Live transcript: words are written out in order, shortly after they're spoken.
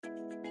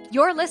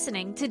You're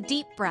listening to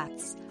Deep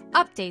Breaths,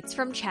 updates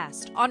from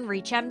CHEST on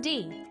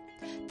ReachMD.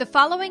 The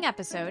following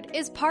episode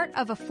is part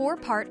of a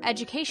 4-part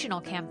educational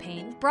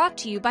campaign brought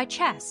to you by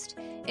CHEST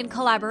in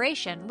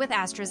collaboration with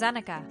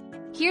AstraZeneca.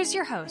 Here's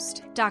your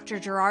host, Dr.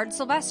 Gerard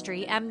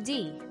Sylvestri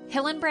MD,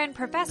 Hillenbrand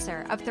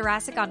Professor of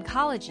Thoracic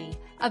Oncology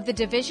of the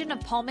Division of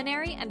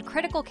Pulmonary and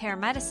Critical Care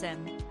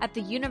Medicine at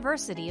the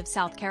University of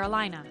South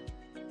Carolina.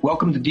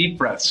 Welcome to Deep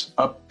Breaths,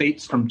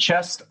 updates from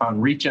CHEST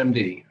on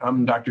ReachMD.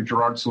 I'm Dr.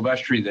 Gerard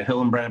Sylvestri, the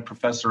Hillenbrand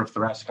Professor of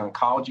Thoracic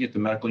Oncology at the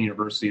Medical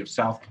University of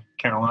South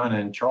Carolina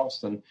in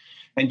Charleston.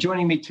 And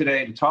joining me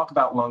today to talk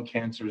about lung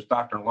cancer is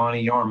Dr.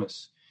 Lonny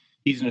Yarmus.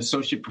 He's an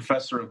Associate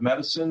Professor of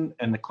Medicine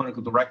and the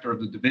Clinical Director of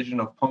the Division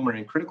of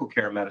Pulmonary and Critical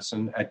Care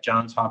Medicine at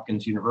Johns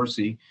Hopkins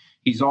University.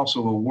 He's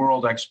also a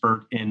world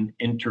expert in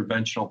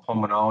interventional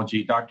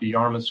pulmonology. Dr.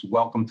 Yarmus,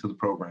 welcome to the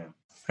program.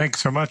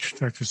 Thanks so much,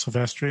 Dr.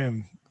 Sylvestri,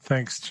 and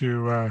thanks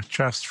to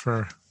CHEST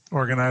for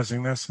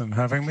organizing this and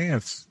having me.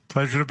 It's a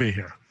pleasure to be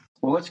here.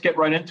 Well, let's get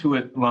right into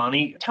it,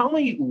 Lonny. Tell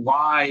me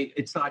why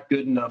it's not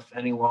good enough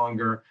any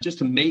longer just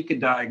to make a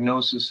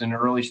diagnosis in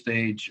early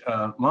stage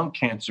lung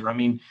cancer. I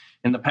mean,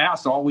 in the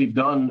past, all we've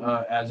done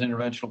as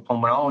interventional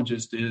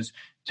pulmonologists is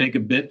take a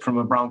bit from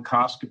a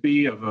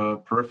bronchoscopy of a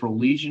peripheral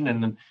lesion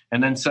and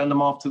then send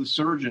them off to the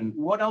surgeon.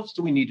 What else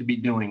do we need to be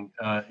doing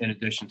in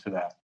addition to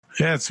that?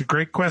 Yeah, it's a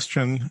great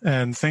question,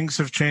 and things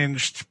have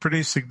changed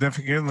pretty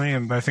significantly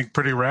and I think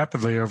pretty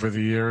rapidly over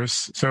the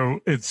years. So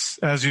it's,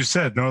 as you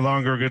said, no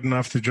longer good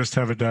enough to just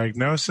have a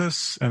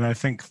diagnosis, and I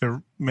think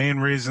the main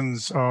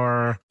reasons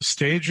are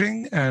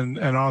staging and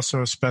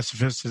also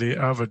specificity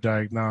of a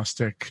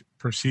diagnostic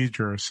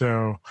procedure.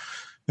 So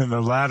in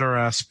the latter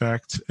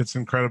aspect, it's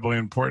incredibly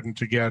important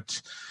to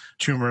get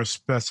tumor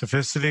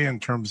specificity in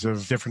terms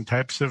of different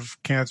types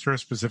of cancer,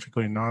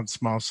 specifically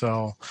non-small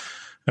cell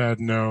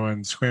adeno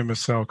and squamous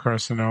cell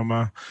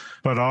carcinoma,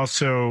 but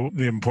also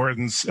the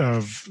importance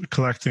of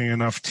collecting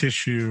enough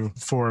tissue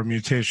for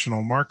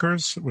mutational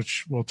markers,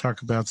 which we'll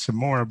talk about some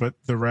more, but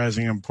the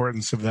rising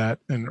importance of that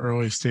in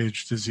early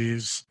stage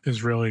disease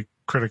is really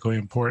critically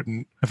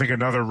important. I think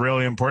another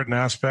really important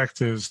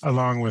aspect is,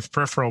 along with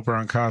peripheral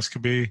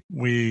bronchoscopy,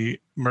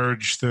 we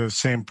merge the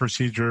same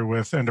procedure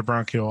with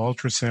endobronchial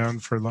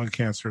ultrasound for lung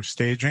cancer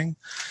staging.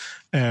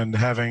 And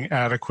having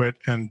adequate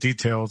and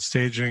detailed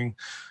staging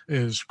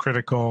is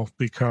critical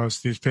because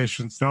these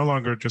patients no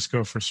longer just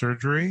go for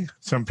surgery.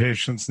 Some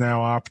patients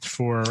now opt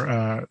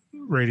for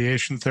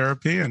radiation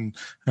therapy, and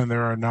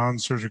there are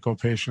non-surgical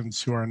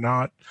patients who are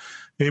not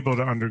able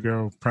to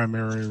undergo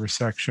primary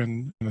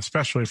resection. And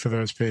especially for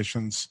those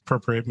patients,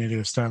 appropriate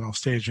mediastinal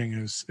staging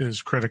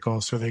is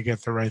critical so they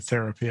get the right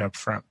therapy up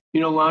front. You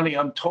know, Lonny,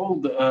 I'm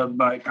told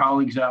by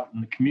colleagues out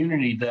in the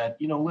community that,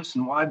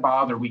 listen, why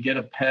bother? We get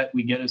a PET,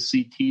 we get a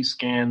CT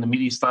scan, the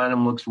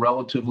mediastinum looks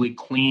relatively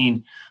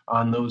clean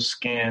on those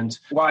scans.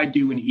 Why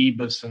do an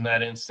EBUS in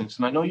that instance?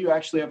 And I know you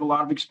actually have a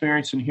lot of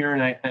experience in here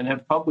and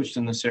have published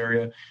in this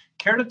area.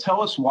 Care to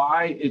tell us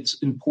why it's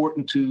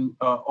important to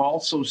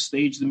also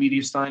stage the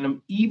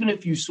mediastinum, even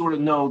if you sort of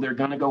know they're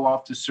going to go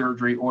off to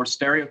surgery or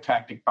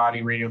stereotactic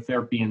body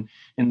radiotherapy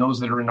in those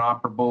that are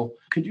inoperable?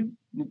 Could you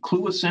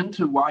clue us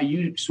into why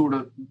you sort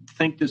of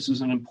think this is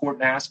an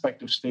important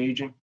aspect of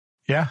staging?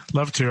 Yeah,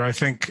 love to. I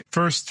think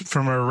first,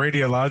 from a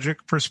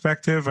radiologic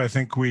perspective, I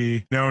think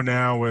we know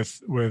now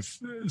with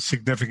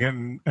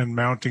significant and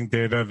mounting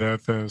data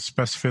that the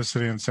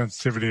specificity and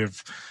sensitivity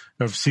of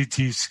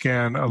CT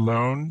scan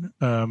alone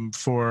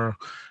for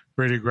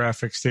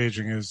radiographic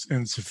staging is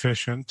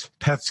insufficient.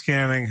 PET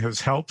scanning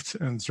has helped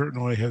and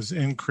certainly has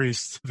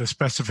increased the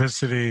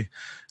specificity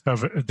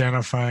of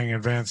identifying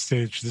advanced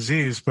stage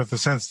disease, but the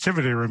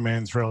sensitivity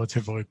remains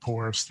relatively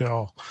poor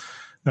still.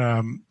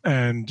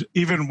 And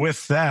even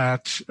with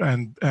that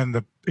and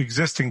the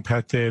existing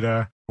PET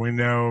data, we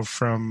know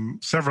from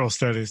several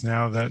studies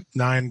now that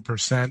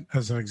 9%,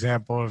 as an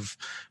example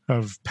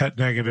of PET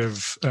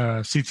negative,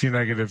 CT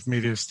negative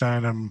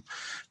mediastinum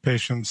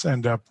patients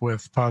end up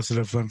with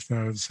positive lymph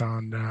nodes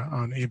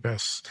on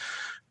EBUS.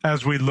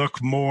 As we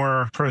look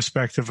more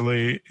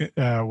prospectively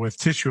with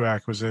tissue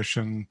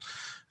acquisition,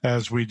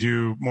 as we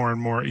do more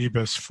and more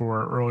EBUS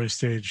for early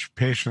stage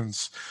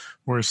patients,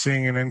 we're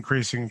seeing an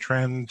increasing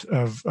trend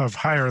of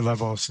higher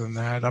levels than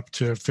that, up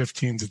to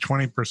 15 to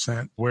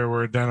 20%, where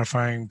we're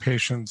identifying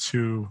patients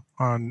who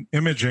on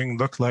imaging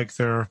look like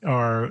they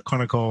are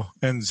clinical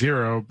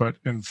N0, but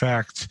in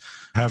fact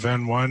have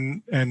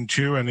N1,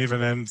 N2, and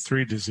even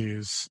N3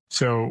 disease.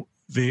 So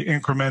the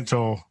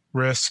incremental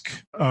risk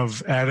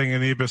of adding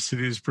an EBUS to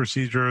these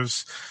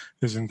procedures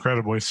is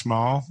incredibly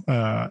small,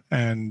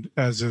 and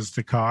as is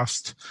the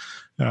cost.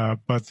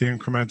 But the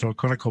incremental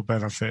clinical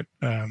benefit,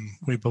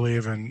 we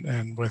believe,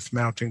 and with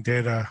mounting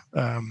data,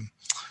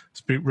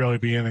 it's really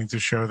beginning to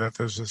show that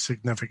there's a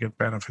significant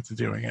benefit to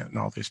doing it in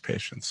all these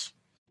patients.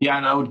 Yeah,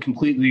 and I would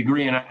completely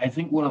agree. And I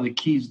think one of the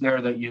keys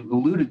there that you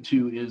alluded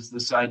to is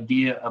this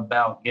idea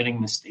about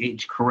getting the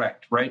stage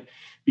correct, right?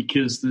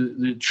 Because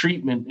the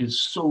treatment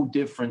is so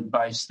different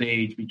by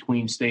stage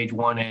between stage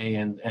 1A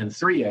and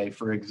 3A,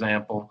 for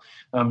example.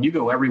 You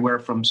go everywhere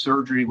from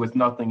surgery with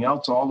nothing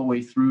else all the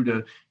way through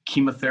to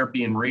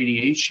chemotherapy and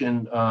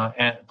radiation,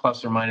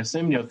 plus or minus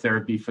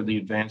immunotherapy for the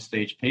advanced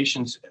stage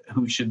patients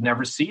who should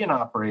never see an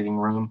operating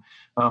room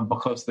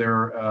because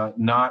they're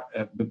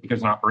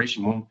because an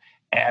operation won't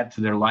add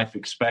to their life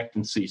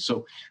expectancy.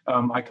 So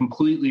I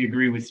completely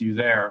agree with you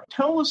there.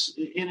 Tell us,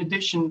 in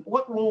addition,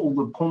 what role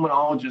the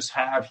pulmonologists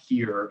have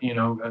here?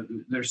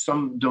 There's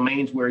some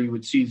domains where you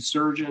would see the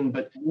surgeon,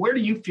 but where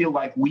do you feel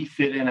like we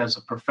fit in as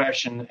a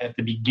profession at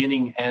the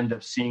beginning end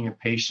of seeing a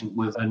patient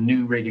with a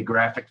new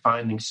radiographic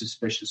finding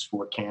suspicious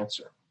for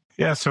cancer?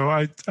 Yeah, so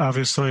I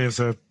obviously, as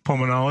a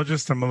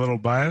pulmonologist, I'm a little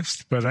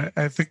biased, but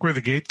I think we're the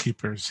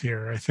gatekeepers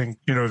here. I think,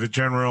 the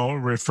general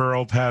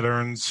referral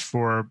patterns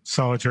for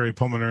solitary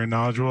pulmonary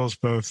nodules,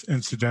 both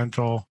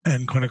incidental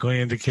and clinically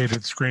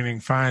indicated screening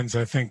finds,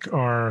 I think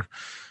are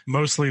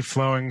mostly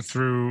flowing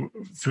through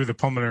the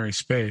pulmonary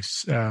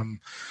space.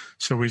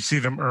 So we see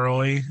them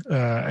early.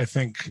 I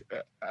think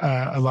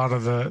a lot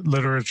of the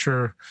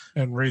literature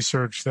and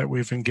research that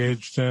we've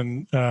engaged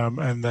in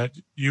and that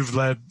you've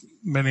led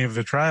many of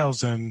the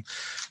trials in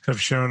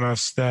have shown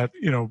us that,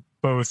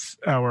 both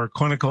our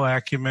clinical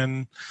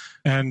acumen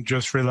and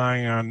just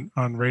relying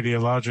on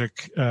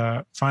radiologic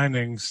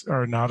findings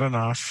are not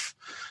enough.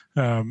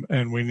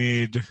 And we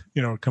need,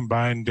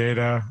 combined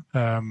data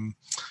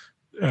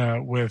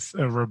with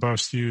a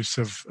robust use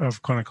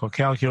of clinical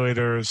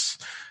calculators.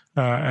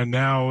 And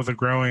now the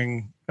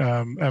growing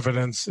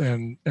evidence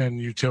and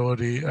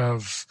utility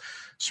of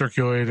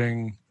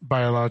circulating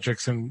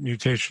biologics and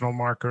mutational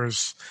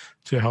markers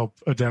to help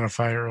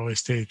identify early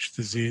stage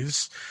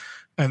disease,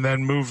 and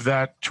then move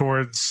that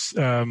towards,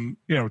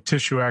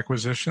 tissue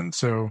acquisition.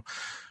 So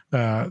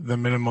the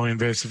minimally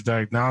invasive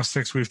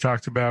diagnostics we've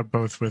talked about,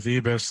 both with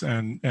EBIS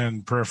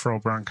and peripheral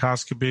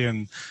bronchoscopy,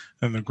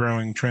 and the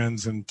growing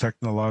trends in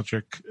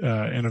technologic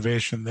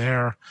innovation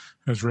there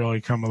has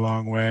really come a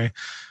long way.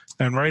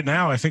 And right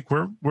now, I think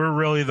we're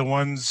really the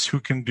ones who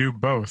can do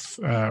both,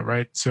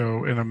 right?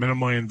 So in a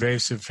minimally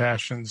invasive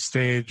fashion,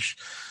 stage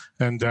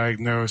and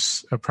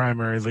diagnose a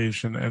primary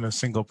lesion in a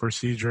single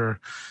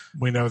procedure.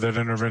 We know that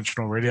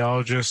interventional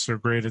radiologists are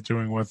great at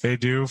doing what they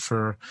do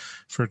for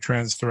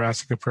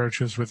transthoracic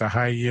approaches with a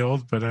high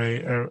yield, but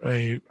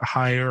a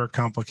higher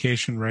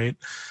complication rate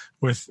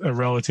with a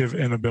relative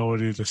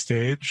inability to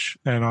stage.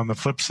 And on the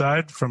flip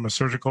side, from a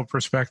surgical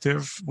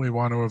perspective, we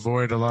want to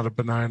avoid a lot of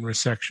benign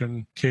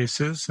resection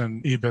cases,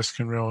 and EBIS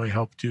can really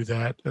help do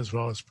that, as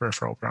well as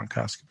peripheral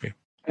bronchoscopy.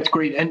 That's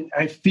great. And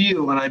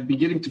I'm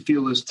beginning to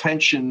feel this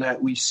tension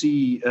that we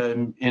see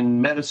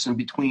in medicine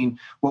between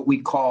what we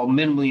call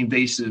minimally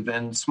invasive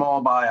and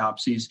small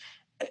biopsies.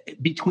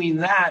 Between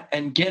that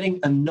and getting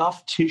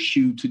enough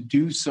tissue to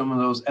do some of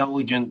those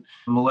elegant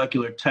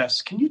molecular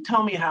tests, can you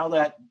tell me how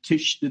that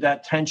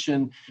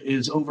tension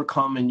is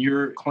overcome in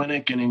your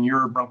clinic and in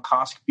your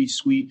bronchoscopy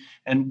suite,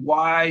 and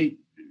why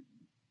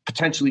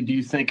potentially do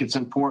you think it's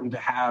important to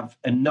have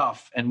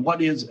enough, and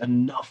what is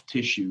enough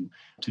tissue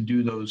to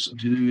do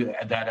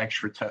that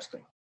extra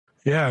testing?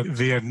 Yeah,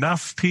 the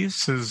enough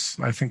piece is,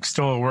 I think,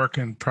 still a work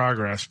in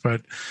progress.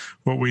 But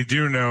what we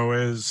do know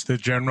is the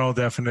general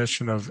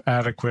definition of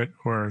adequate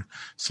or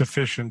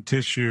sufficient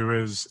tissue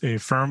is a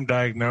firm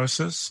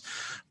diagnosis,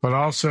 but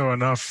also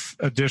enough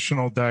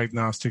additional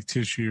diagnostic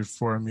tissue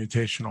for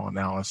mutational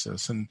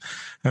analysis. And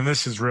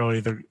this is really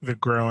the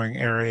growing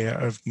area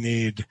of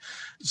need.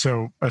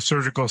 So a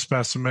surgical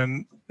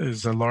specimen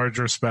is a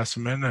larger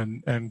specimen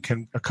and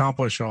can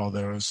accomplish all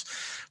those.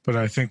 But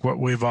I think what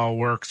we've all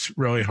worked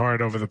really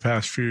hard over the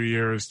past few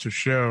years to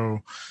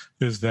show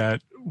is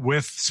that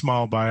with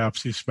small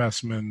biopsy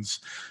specimens,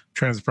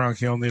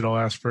 transbronchial needle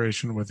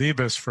aspiration with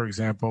EBIS, for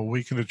example,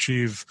 we can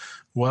achieve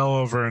well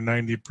over a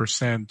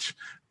 90%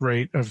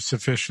 rate of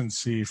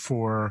sufficiency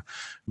for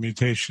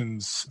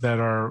mutations that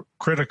are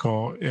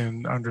critical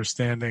in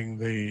understanding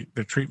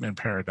the treatment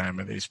paradigm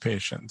of these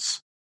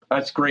patients.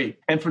 That's great.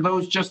 And for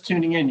those just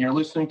tuning in, you're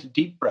listening to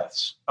Deep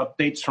Breaths,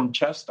 updates from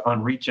chest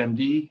on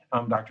ReachMD.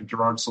 I'm Dr.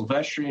 Gerard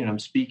Sylvestri, and I'm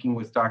speaking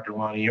with Dr.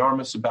 Lonny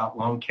Yarmus about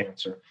lung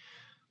cancer.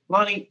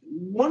 Lonny,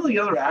 one of the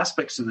other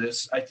aspects of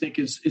this, I think,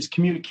 is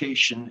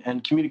communication,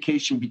 and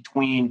communication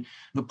between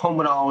the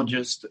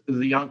pulmonologist,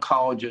 the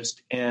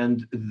oncologist,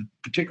 and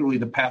particularly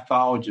the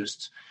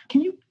pathologist.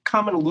 Can you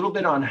comment a little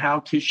bit on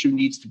how tissue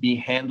needs to be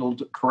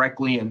handled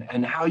correctly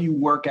and how you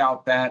work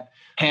out that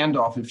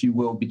handoff, if you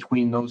will,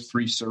 between those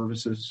three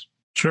services?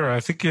 Sure. I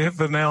think you hit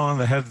the nail on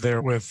the head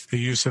there with the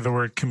use of the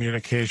word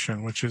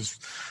communication, which is,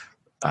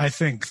 I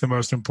think, the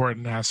most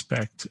important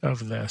aspect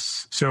of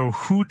this. So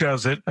who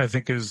does it, I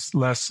think, is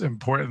less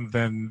important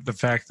than the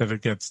fact that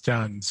it gets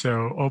done.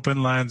 So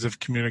open lines of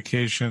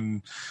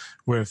communication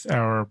with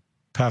our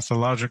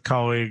pathologic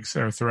colleagues,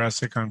 our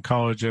thoracic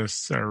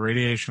oncologists, our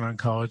radiation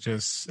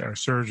oncologists, our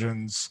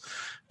surgeons,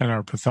 and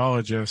our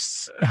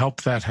pathologists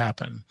help that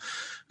happen.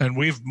 And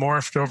we've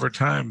morphed over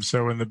time.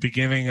 So in the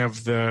beginning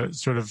of the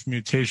sort of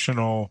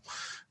mutational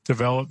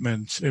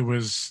development, it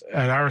was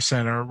at our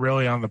center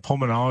really on the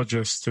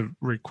pulmonologist to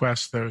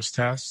request those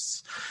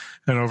tests.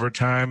 And over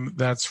time,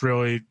 that's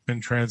really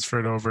been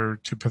transferred over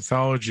to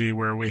pathology,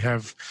 where we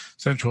have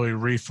essentially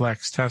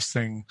reflex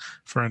testing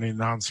for any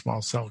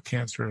non-small cell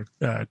cancer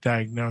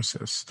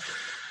diagnosis.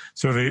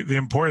 So the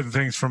important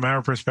things from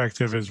our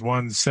perspective is,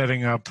 one,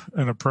 setting up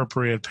an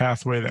appropriate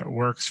pathway that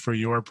works for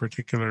your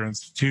particular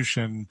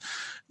institution,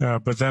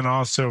 but then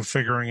also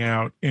figuring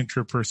out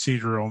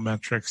intra-procedural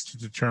metrics to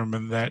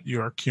determine that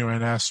your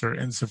QNS or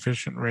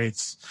insufficient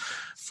rates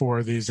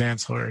for these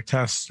ancillary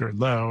tests are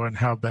low and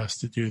how best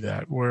to do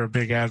that. We're a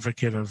big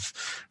advocate of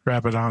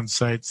rapid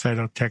on-site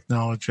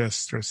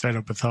cytotechnologists or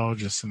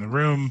cytopathologists in the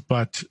room,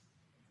 but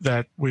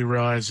that we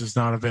realize is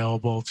not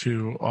available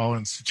to all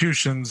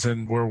institutions.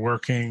 And we're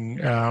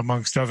working,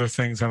 amongst other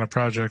things, on a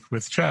project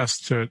with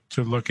CHEST to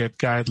look at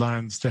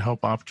guidelines to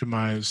help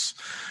optimize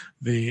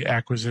the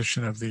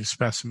acquisition of these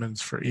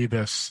specimens for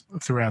EBIS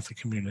throughout the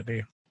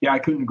community. Yeah, I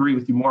couldn't agree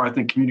with you more. I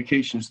think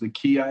communication is the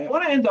key. I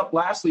want to end up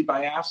lastly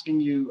by asking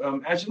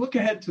you, as you look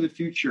ahead to the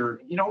future,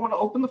 I want to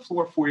open the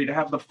floor for you to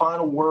have the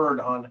final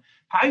word on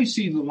how you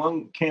see the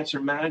lung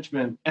cancer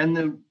management and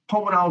the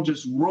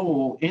pulmonologist's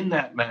role in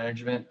that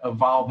management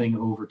evolving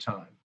over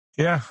time.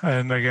 Yeah,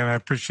 and again, I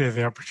appreciate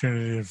the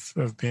opportunity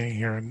of being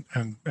here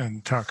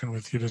and talking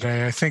with you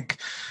today. I think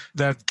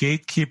that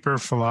gatekeeper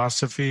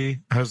philosophy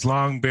has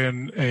long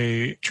been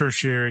a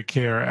tertiary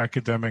care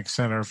academic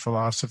center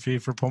philosophy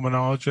for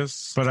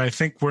pulmonologists, but I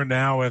think we're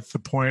now at the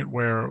point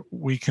where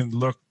we can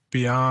look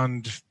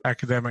beyond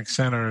academic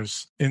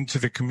centers into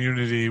the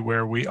community,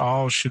 where we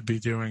all should be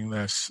doing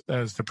this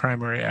as the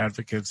primary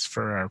advocates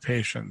for our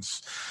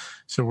patients.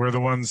 So we're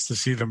the ones to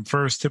see them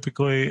first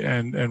typically,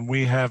 and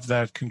we have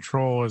that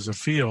control as a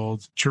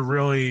field to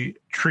really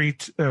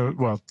treat,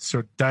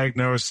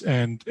 diagnose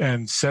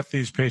and set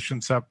these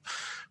patients up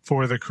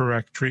for the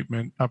correct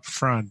treatment up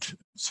front.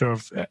 So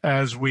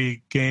as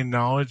we gain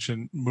knowledge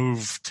and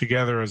move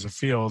together as a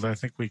field, I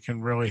think we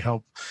can really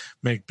help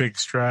make big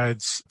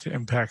strides to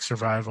impact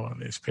survival in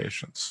these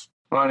patients.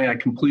 Lonny, I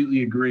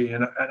completely agree.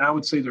 And I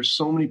would say there's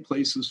so many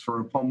places for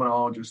a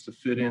pulmonologist to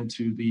fit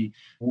into the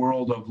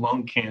world of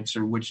lung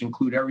cancer, which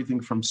include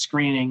everything from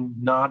screening,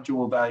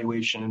 nodule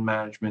evaluation and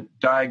management,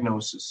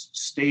 diagnosis,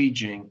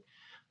 staging,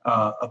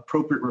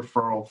 appropriate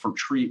referral for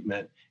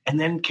treatment, and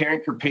then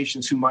caring for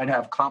patients who might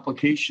have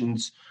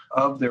complications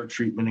of their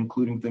treatment,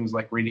 including things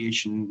like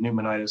radiation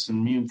pneumonitis and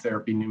immune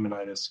therapy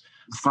pneumonitis,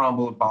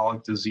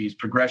 thromboembolic disease,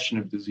 progression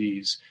of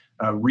disease,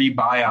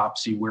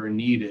 rebiopsy where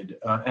needed.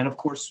 And of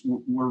course,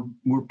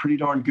 we're pretty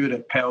darn good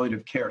at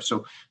palliative care.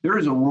 So there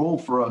is a role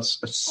for us,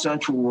 a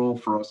central role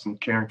for us in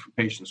caring for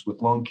patients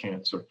with lung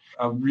cancer.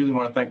 I really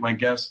want to thank my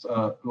guest,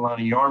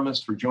 Lonny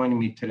Yarmus, for joining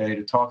me today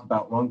to talk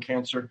about lung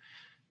cancer.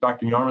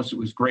 Dr. Yarmus, it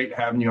was great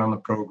having you on the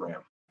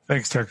program.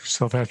 Thanks, Dr.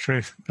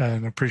 Sylvestri,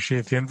 and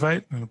appreciate the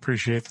invite and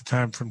appreciate the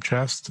time from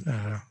CHEST.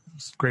 It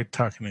was great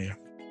talking to you.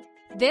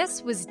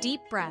 This was Deep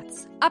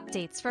Breaths,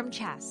 Updates from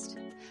CHEST.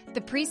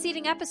 The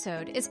preceding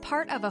episode is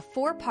part of a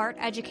 4-part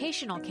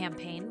educational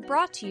campaign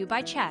brought to you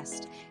by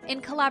CHEST in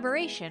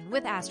collaboration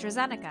with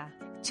AstraZeneca.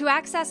 To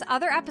access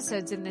other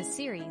episodes in this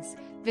series,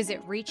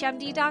 visit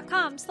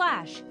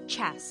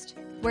reachmd.com/chest,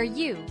 where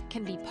you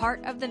can be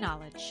part of the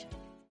knowledge.